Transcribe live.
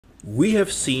We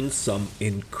have seen some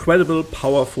incredible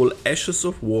powerful Ashes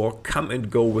of War come and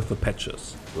go with the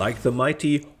patches, like the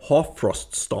mighty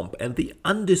Hoarfrost Stomp and the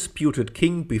undisputed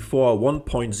king before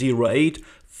 1.08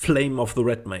 Flame of the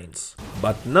Redmanes.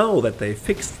 But now that they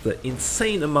fixed the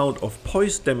insane amount of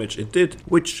poise damage it did,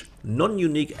 which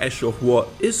non-unique Ash of War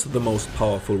is the most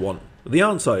powerful one? The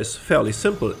answer is fairly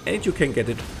simple and you can get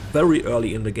it very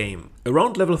early in the game.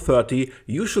 Around level 30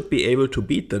 you should be able to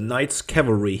beat the Knight's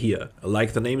Cavalry here.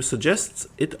 Like the name suggests,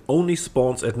 it only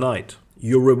spawns at night.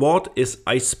 Your reward is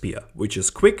Ice Spear, which is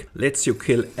quick, lets you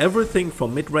kill everything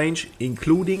from mid-range,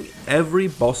 including every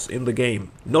boss in the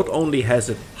game. Not only has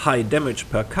it high damage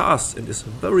per cast and is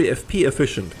very FP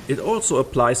efficient, it also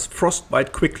applies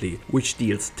Frostbite quickly, which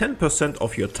deals 10%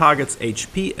 of your target's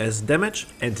HP as damage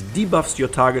and debuffs your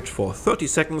target for 30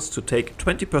 seconds to take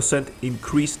 20%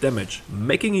 increased damage,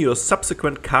 making your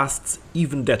subsequent casts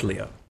even deadlier.